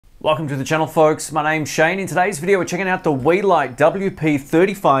Welcome to the channel, folks. My name's Shane. In today's video we're checking out the Weeylite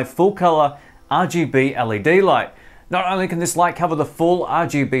WP35 full color RGB LED light. Not only can this light cover the full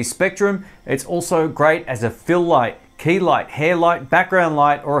RGB spectrum, it's also great as a fill light, key light, hair light, background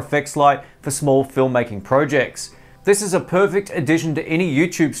light or effects light for small filmmaking projects. This is a perfect addition to any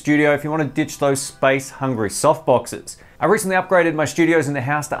YouTube studio if you want to ditch those space-hungry softboxes. I recently upgraded my studios in the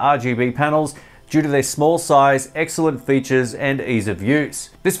house to RGB panels due to their small size, excellent features, and ease of use.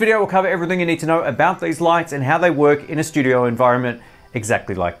 This video will cover everything you need to know about these lights and how they work in a studio environment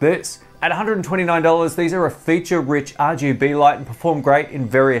exactly like this. At $129, these are a feature-rich RGB light and perform great in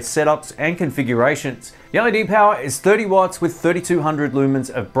various setups and configurations. The LED power is 30 watts with 3200 lumens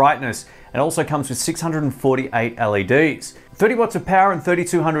of brightness and also comes with 648 LEDs. 30 watts of power and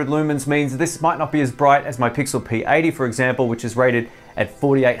 3200 lumens means this might not be as bright as my Pixel P80, for example, which is rated at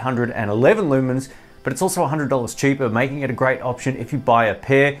 4811 lumens, but it's also $100 cheaper, making it a great option if you buy a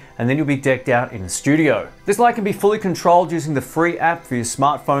pair and then you'll be decked out in the studio. This light can be fully controlled using the free app for your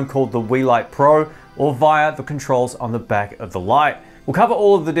smartphone called the Weeylite Pro or via the controls on the back of the light. We'll cover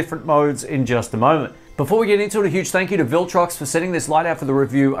all of the different modes in just a moment. Before we get into it, a huge thank you to Viltrox for sending this light out for the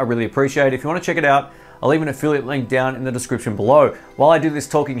review. I really appreciate it. If you want to check it out, I'll leave an affiliate link down in the description below. While I do this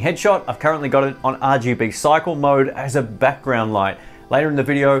talking headshot, I've currently got it on RGB cycle mode as a background light. Later in the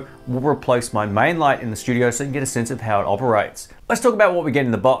video, we'll replace my main light in the studio so you can get a sense of how it operates. Let's talk about what we get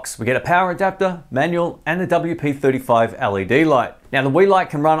in the box. We get a power adapter, manual, and the WP35 LED light. Now the Weeylite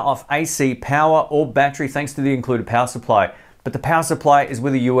can run off AC power or battery thanks to the included power supply, but the power supply is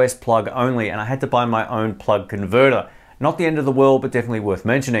with a US plug only and I had to buy my own plug converter. Not the end of the world, but definitely worth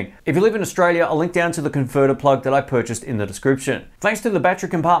mentioning. If you live in Australia, I'll link down to the converter plug that I purchased in the description. Thanks to the battery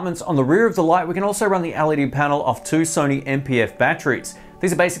compartments on the rear of the light, we can also run the LED panel off two Sony MPF batteries.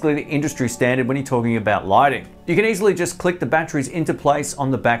 These are basically the industry standard when you're talking about lighting. You can easily just click the batteries into place on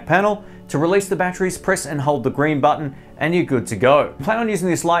the back panel. To release the batteries, press and hold the green button and you're good to go. If you plan on using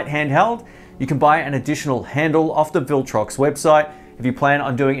this light handheld, you can buy an additional handle off the Viltrox website if you plan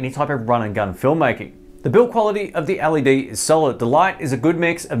on doing any type of run and gun filmmaking. The build quality of the LED is solid. The light is a good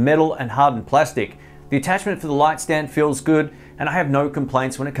mix of metal and hardened plastic. The attachment for the light stand feels good and I have no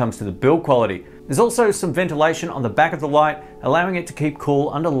complaints when it comes to the build quality. There's also some ventilation on the back of the light, allowing it to keep cool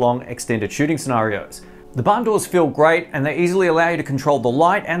under long extended shooting scenarios. The barn doors feel great and they easily allow you to control the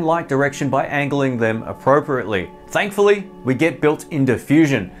light and light direction by angling them appropriately. Thankfully, we get built-in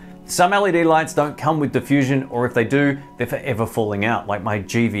diffusion. Some LED lights don't come with diffusion, or if they do, they're forever falling out, like my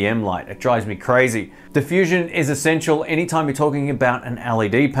GVM light. It drives me crazy. Diffusion is essential anytime you're talking about an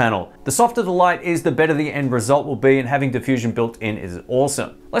LED panel. The softer the light is, the better the end result will be, and having diffusion built in is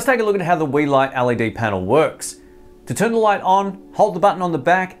awesome. Let's take a look at how the Weeylite LED panel works. To turn the light on, hold the button on the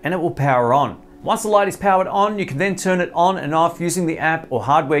back and it will power on. Once the light is powered on, you can then turn it on and off using the app or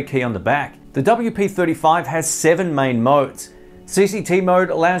hardware key on the back. The WP35 has 7 main modes. CCT mode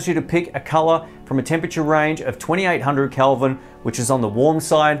allows you to pick a color from a temperature range of 2800 Kelvin, which is on the warm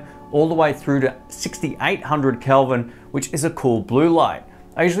side, all the way through to 6800 Kelvin, which is a cool blue light.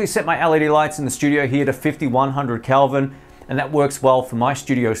 I usually set my LED lights in the studio here to 5100 Kelvin, and that works well for my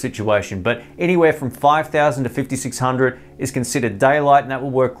studio situation, but anywhere from 5000 to 5600 is considered daylight, and that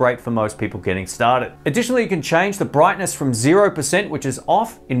will work great for most people getting started. Additionally, you can change the brightness from 0%, which is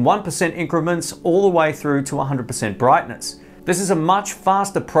off, in 1% increments, all the way through to 100% brightness. This is a much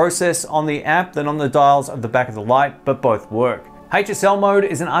faster process on the app than on the dials of the back of the light, but both work. HSL mode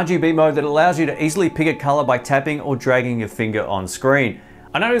is an RGB mode that allows you to easily pick a color by tapping or dragging your finger on screen.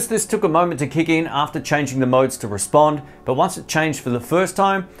 I noticed this took a moment to kick in after changing the modes to respond, but once it changed for the first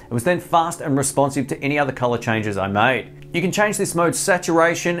time, it was then fast and responsive to any other color changes I made. You can change this mode's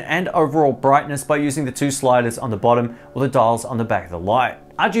saturation and overall brightness by using the two sliders on the bottom or the dials on the back of the light.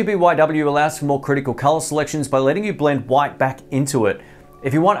 RGBYW allows for more critical color selections by letting you blend white back into it.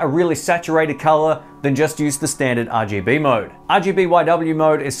 If you want a really saturated color, then just use the standard RGB mode. RGBYW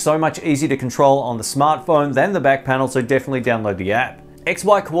mode is so much easier to control on the smartphone than the back panel, so definitely download the app.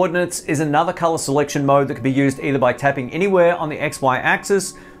 XY coordinates is another color selection mode that can be used either by tapping anywhere on the XY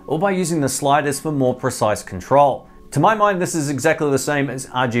axis or by using the sliders for more precise control. To my mind, this is exactly the same as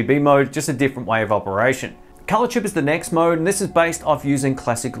RGB mode, just a different way of operation. Color chip is the next mode, and this is based off using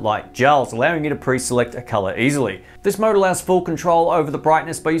classic light gels, allowing you to pre-select a color easily. This mode allows full control over the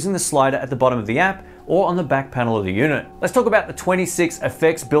brightness by using the slider at the bottom of the app or on the back panel of the unit. Let's talk about the 26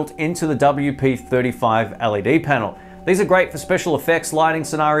 effects built into the WP35 LED panel. These are great for special effects, lighting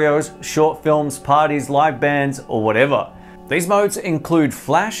scenarios, short films, parties, live bands, or whatever. These modes include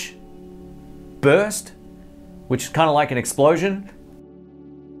flash, burst, which is kind of like an explosion,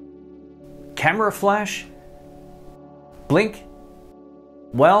 camera flash, blink,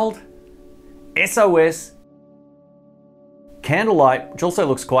 Weld, SOS, Candlelight, which also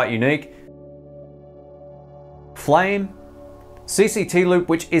looks quite unique, Flame, CCT Loop,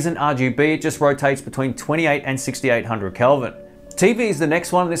 which isn't RGB, it just rotates between 28 and 6800 Kelvin. TV is the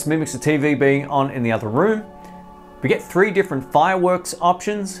next one. This mimics the TV being on in the other room. We get 3 different fireworks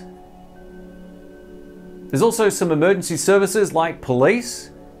options. There's also some emergency services like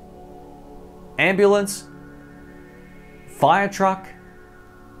police, ambulance, fire truck,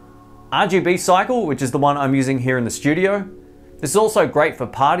 RGB cycle, which is the one I'm using here in the studio. This is also great for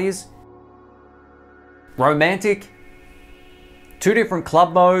parties, romantic, 2 different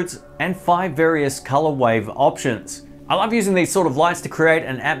club modes, and 5 various color wave options. I love using these sort of lights to create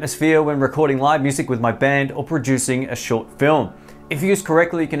an atmosphere when recording live music with my band or producing a short film. If used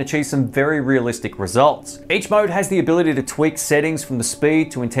correctly, you can achieve some very realistic results. Each mode has the ability to tweak settings from the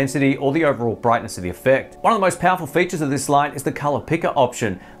speed to intensity or the overall brightness of the effect. One of the most powerful features of this light is the color picker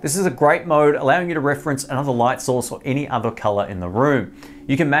option. This is a great mode allowing you to reference another light source or any other color in the room.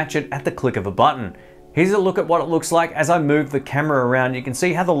 You can match it at the click of a button. Here's a look at what it looks like as I move the camera around. You can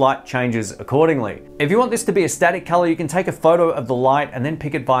see how the light changes accordingly. If you want this to be a static color, you can take a photo of the light and then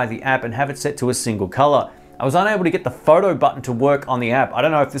pick it via the app and have it set to a single color. I was unable to get the photo button to work on the app. I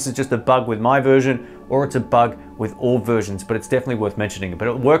don't know if this is just a bug with my version or it's a bug with all versions, but it's definitely worth mentioning. But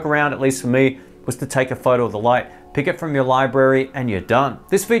a workaround, at least for me, was to take a photo of the light, pick it from your library, and you're done.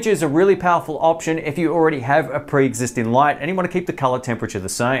 This feature is a really powerful option if you already have a pre-existing light and you want to keep the color temperature the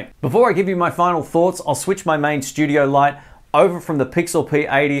same. Before I give you my final thoughts, I'll switch my main studio light over from the Pixel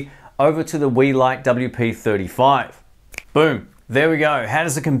P80 over to the Weeylite WP35. Boom. There we go. How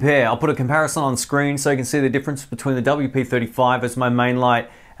does it compare? I'll put a comparison on screen so you can see the difference between the WP35 as my main light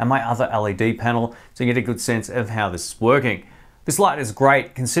and my other LED panel so you get a good sense of how this is working. This light is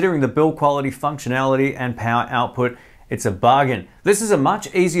great considering the build quality, functionality and power output. It's a bargain. This is a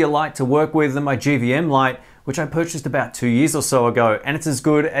much easier light to work with than my GVM light, which I purchased about 2 years or so ago, and it's as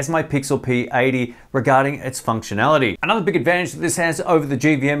good as my Pixel P80 regarding its functionality. Another big advantage that this has over the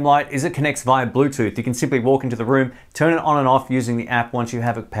GVM light is it connects via Bluetooth. You can simply walk into the room, turn it on and off using the app once you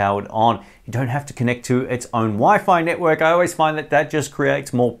have it powered on. You don't have to connect to its own Wi-Fi network. I always find that that just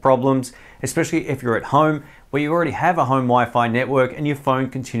creates more problems, especially if you're at home where you already have a home Wi-Fi network and your phone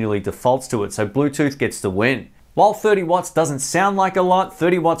continually defaults to it, so Bluetooth gets the win. While 30 watts doesn't sound like a lot,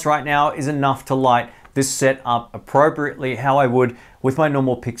 30 watts right now is enough to light this set up appropriately how I would with my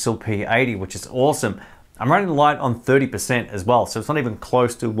normal Pixel P80, which is awesome. I'm running the light on 30% as well, so it's not even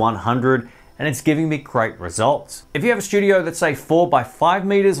close to 100, and it's giving me great results. If you have a studio that's say 4 by 5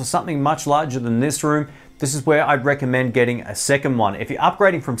 meters or something much larger than this room, this is where I'd recommend getting a second one. If you're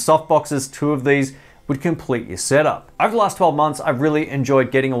upgrading from softboxes, 2 of these would complete your setup. Over the last 12 months, I've really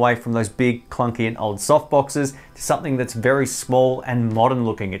enjoyed getting away from those big, clunky and old softboxes to something that's very small and modern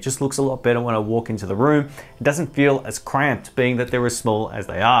looking. It just looks a lot better when I walk into the room. It doesn't feel as cramped, being that they're as small as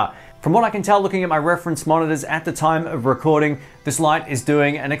they are. From what I can tell looking at my reference monitors at the time of recording, this light is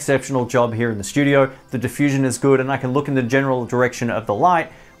doing an exceptional job here in the studio. The diffusion is good and I can look in the general direction of the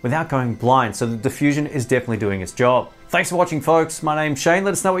light without going blind, so the diffusion is definitely doing its job. Thanks for watching, folks. My name's Shane.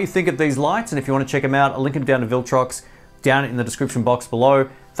 Let us know what you think of these lights, and if you want to check them out, I'll link them down to Viltrox down in the description box below.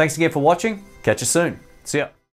 Thanks again for watching. Catch you soon. See ya.